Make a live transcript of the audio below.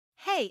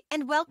Hi,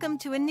 and welcome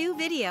to a new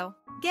video.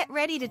 Get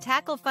ready to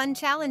tackle fun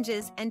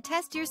challenges and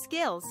test your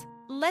skills.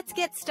 Let's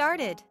get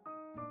started.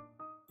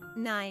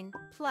 9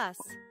 plus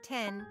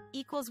 10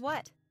 equals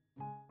what?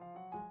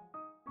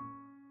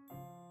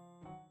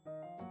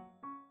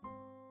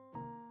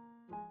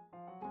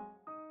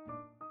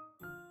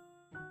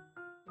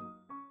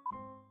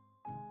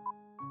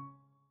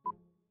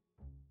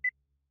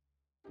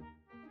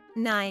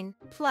 Nine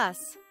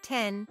plus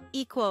 10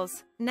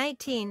 equals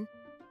 19.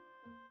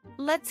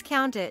 Let's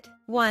count it.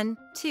 1,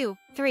 2,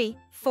 3,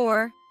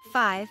 4,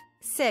 5,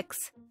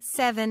 6,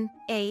 7,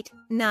 8,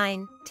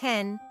 9,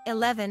 10,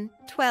 11,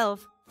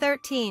 12,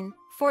 13,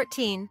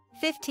 14,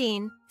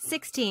 15,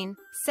 16,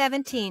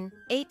 17,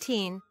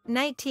 18,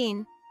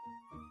 19.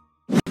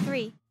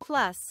 3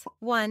 plus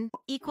 1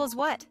 equals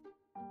what?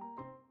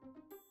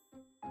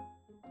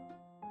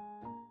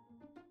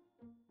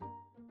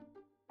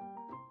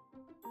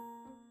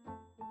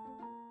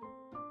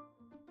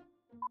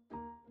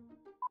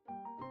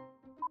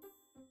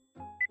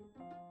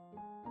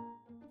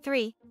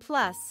 Three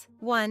plus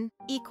 1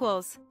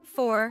 equals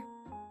 4.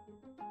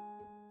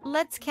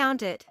 Let's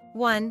count it.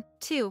 1,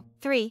 2,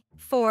 3,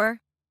 4.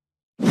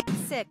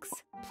 6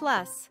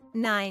 plus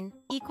 9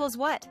 equals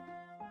what?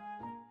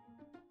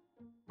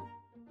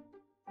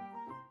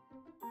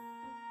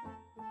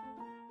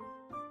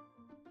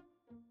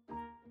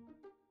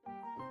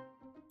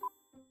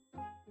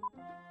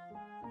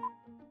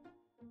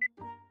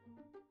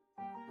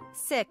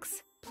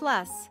 Six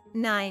plus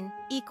 9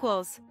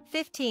 equals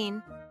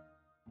 15.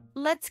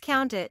 Let's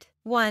count it.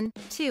 1,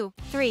 2,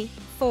 3,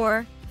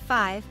 4,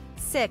 5,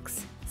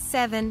 6,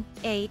 7,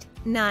 8,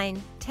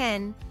 9,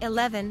 10,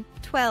 11,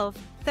 12,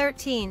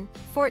 13,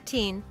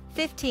 14,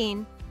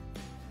 15.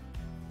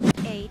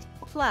 8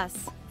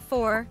 plus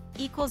 4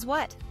 equals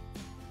what?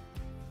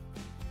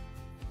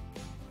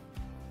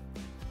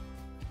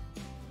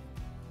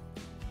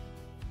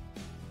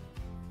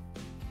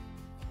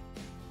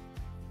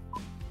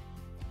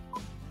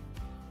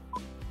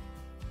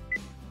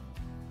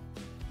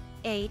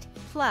 Eight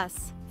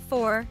plus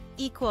 4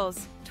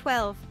 equals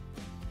 12.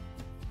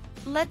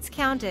 Let's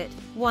count it.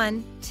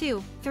 1,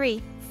 2,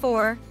 3,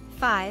 4,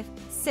 5,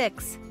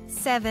 6,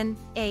 7,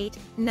 8,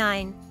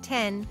 9,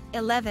 10,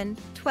 11,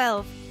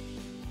 12.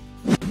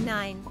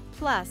 9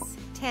 plus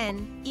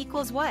 10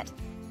 equals what?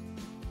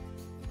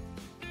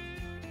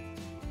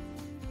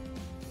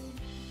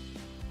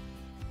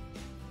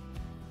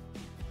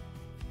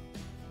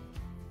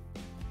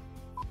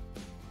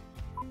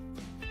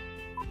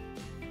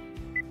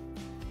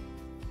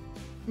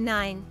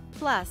 Nine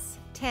plus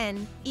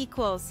 10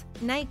 equals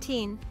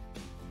 19.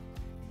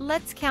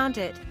 Let's count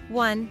it.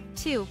 1,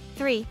 2,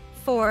 3,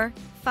 4,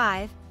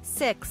 5,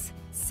 6,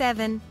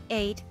 7,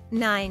 8,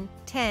 9,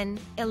 10,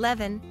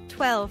 11,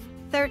 12,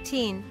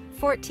 13,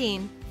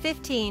 14,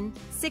 15,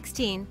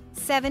 16,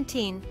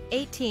 17,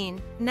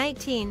 18,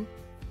 19.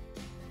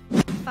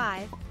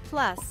 5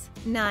 plus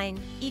 9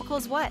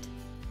 equals what?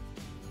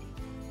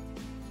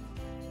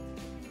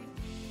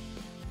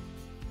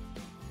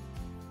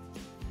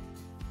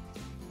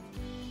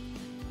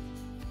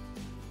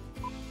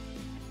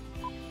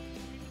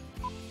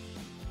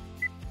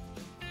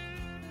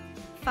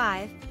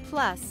 Five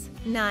plus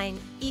 9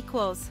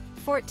 equals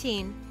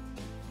 14.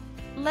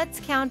 Let's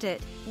count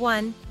it.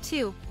 1,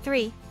 2,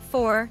 3,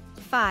 4,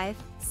 5,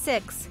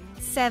 6,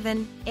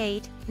 7,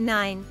 8,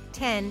 9,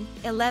 10,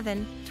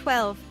 11,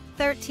 12,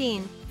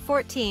 13,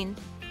 14.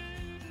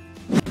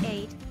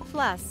 8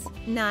 plus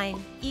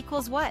 9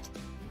 equals what?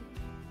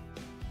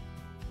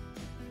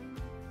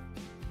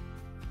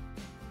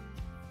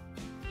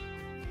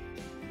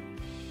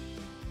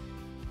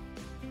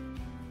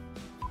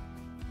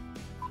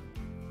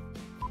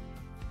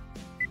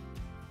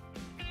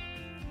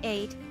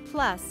 Eight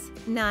plus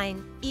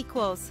 9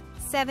 equals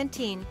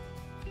 17.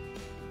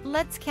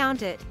 Let's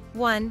count it.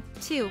 1,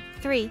 2,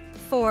 3,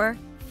 4,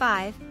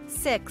 5,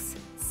 6,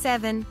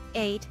 7,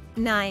 8,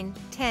 9,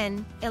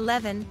 10,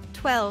 11,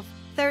 12,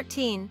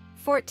 13,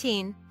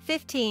 14,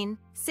 15,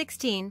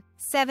 16,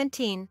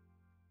 17.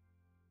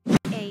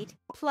 8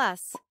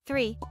 plus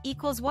 3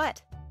 equals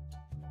what?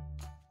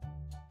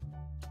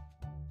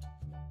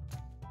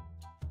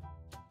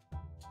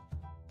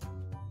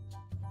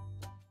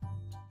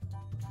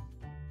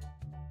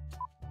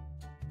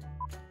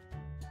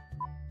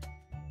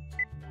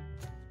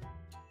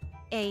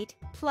 Eight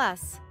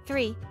plus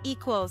 3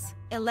 equals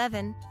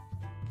 11.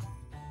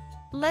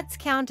 Let's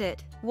count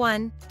it.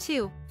 1,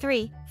 2,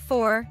 3,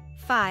 4,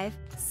 5,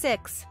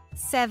 6,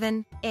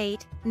 7,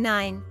 8,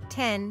 9,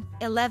 10,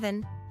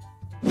 11.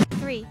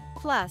 3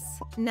 plus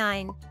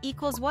 9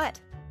 equals what?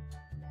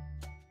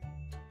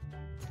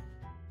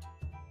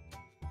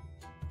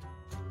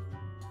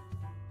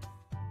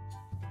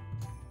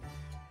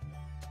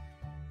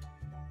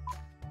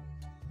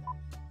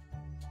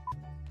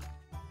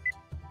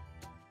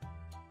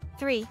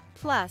 Three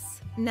plus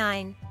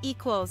 9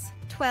 equals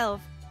 12.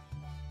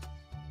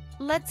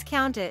 Let's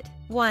count it.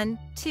 1,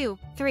 2,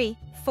 3,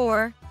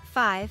 4,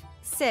 5,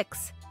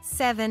 6,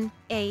 7,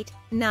 8,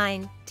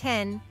 9,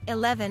 10,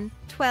 11,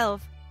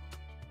 12.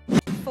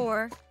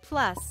 4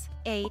 plus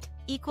 8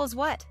 equals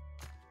what?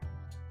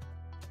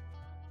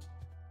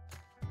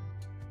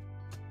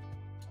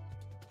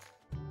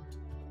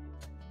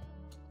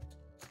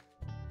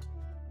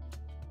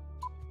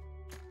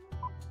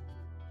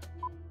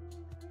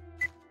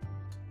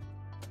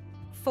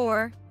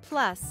 Four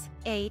plus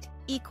 8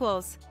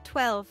 equals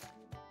 12.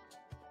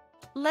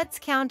 Let's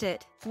count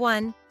it.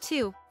 1,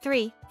 2,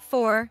 3,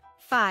 4,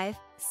 5,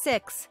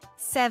 6,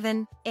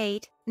 7,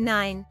 8,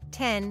 9,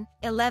 10,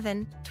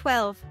 11,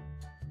 12.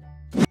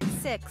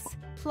 6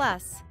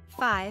 plus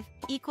 5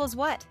 equals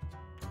what?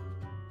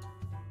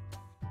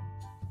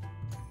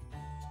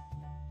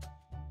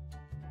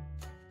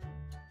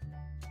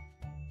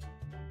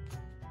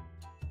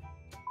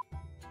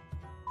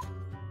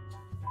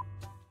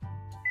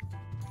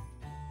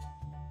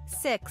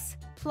 Six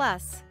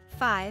plus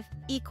 5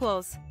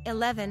 equals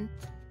 11.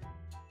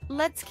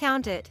 Let's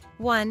count it.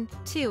 1,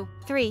 2,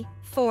 3,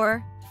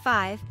 4,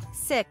 5,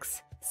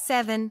 6,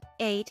 7,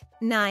 8,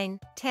 9,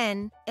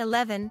 10,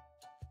 11.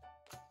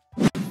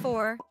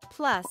 4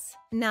 plus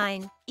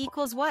 9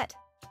 equals what?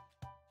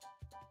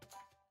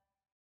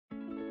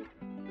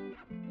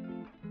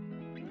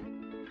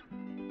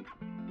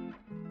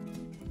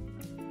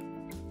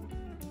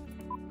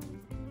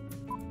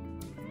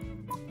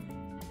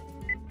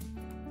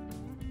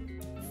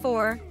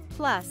 Four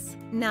plus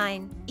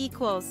 9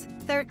 equals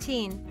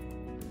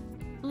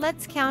 13.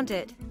 Let's count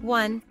it.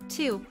 1,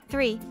 2,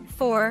 3,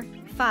 4,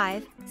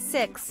 5,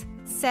 6,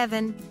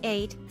 7,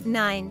 8,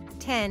 9,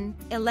 10,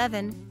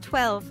 11,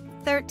 12,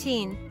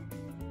 13.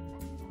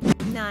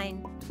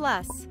 9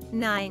 plus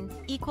 9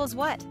 equals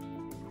what?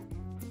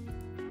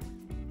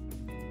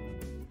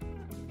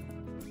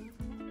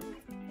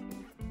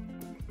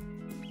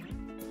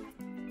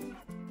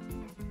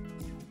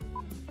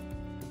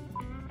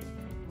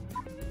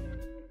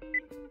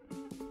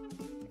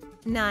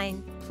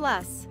 Nine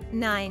plus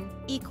 9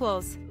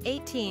 equals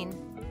 18.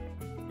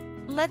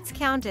 Let's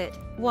count it.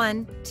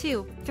 1,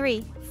 2,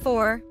 3,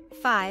 4,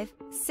 5,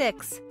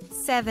 6,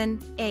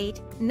 7,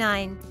 8,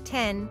 9,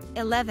 10,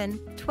 11,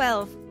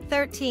 12,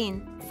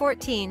 13,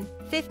 14,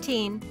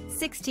 15,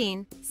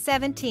 16,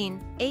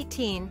 17,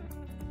 18.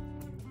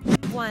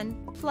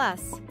 1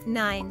 plus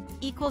 9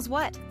 equals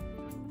what?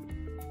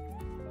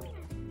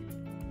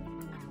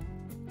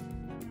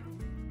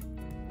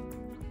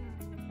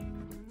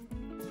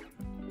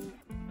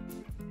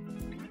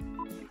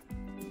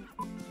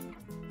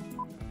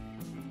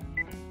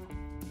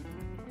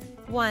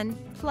 One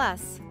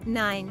plus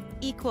 9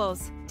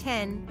 equals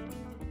 10.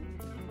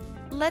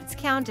 Let's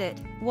count it.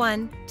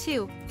 1,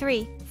 2,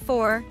 3,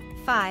 4,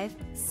 5,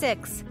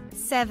 6,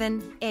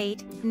 7,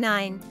 8,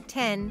 9,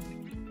 10.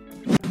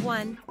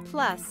 1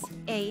 plus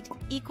 8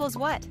 equals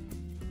what?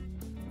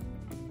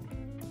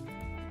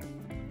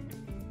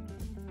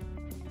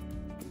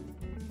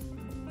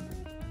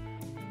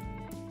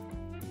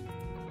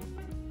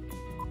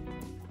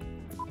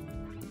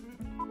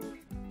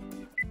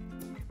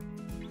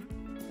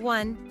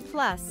 One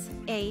plus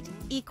 8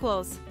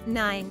 equals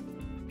 9.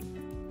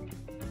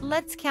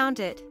 Let's count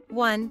it.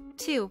 1,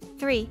 2,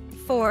 3,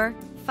 4,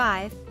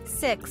 5,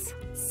 6,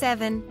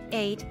 7,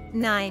 8,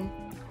 9.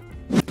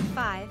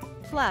 5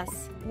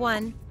 plus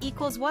 1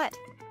 equals what?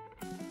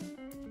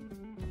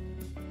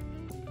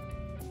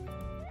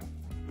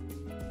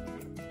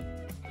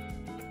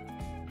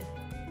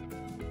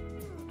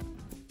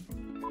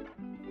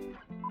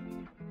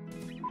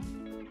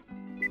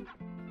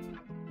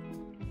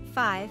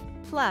 Five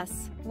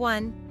plus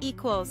 1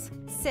 equals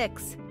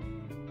 6.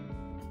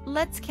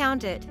 Let's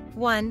count it.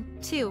 1,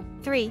 2,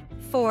 3,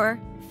 4,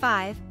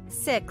 5,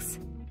 6.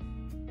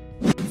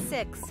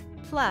 6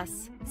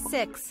 plus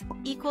 6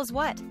 equals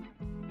what?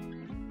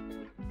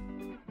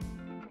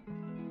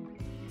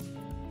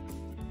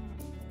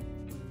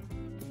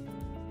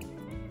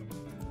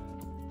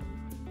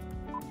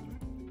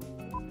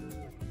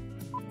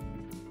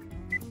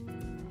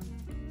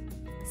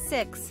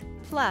 Six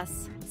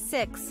plus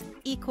 6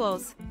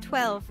 equals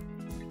 12.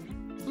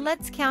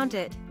 Let's count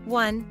it.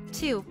 1,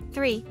 2,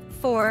 3,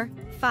 4,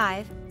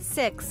 5,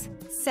 6,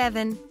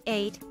 7,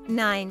 8,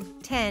 9,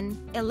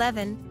 10,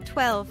 11,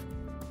 12.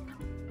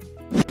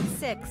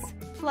 6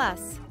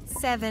 plus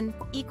 7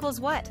 equals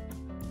what?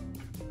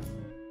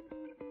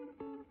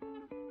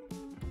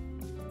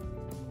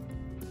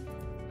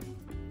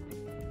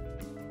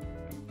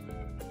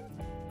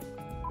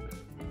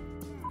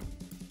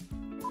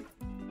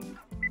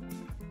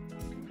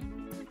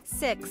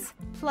 Six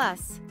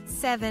plus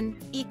 7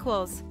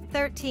 equals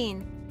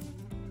 13.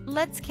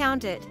 Let's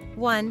count it.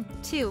 1,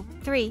 2,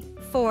 3,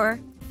 4,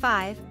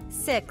 5,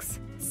 6,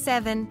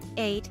 7,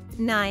 8,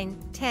 9,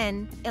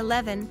 10,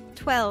 11,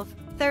 12,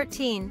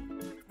 13.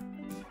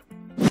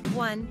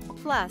 1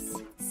 plus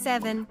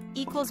 7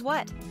 equals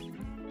what?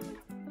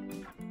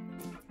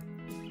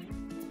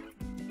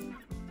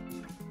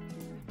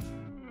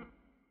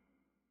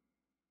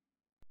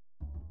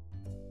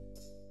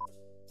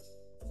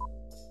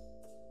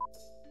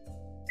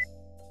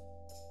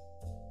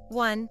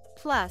 One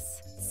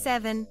plus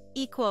 7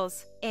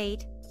 equals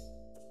 8.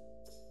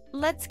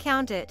 Let's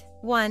count it.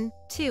 1,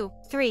 2,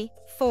 3,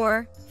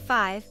 4,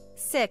 5,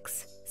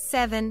 6,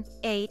 7,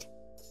 8.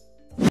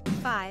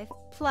 5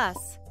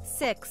 plus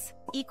 6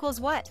 equals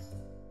what?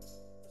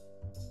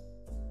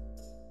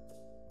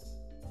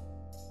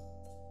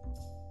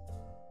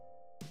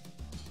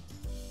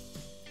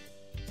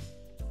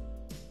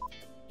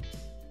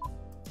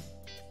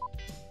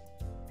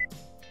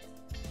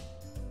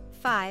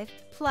 Five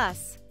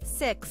plus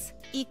 6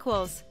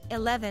 equals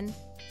 11.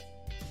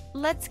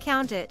 Let's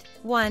count it.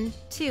 1,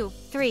 2,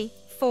 3,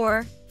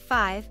 4,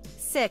 5,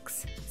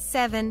 6,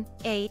 7,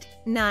 8,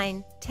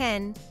 9,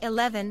 10,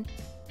 11.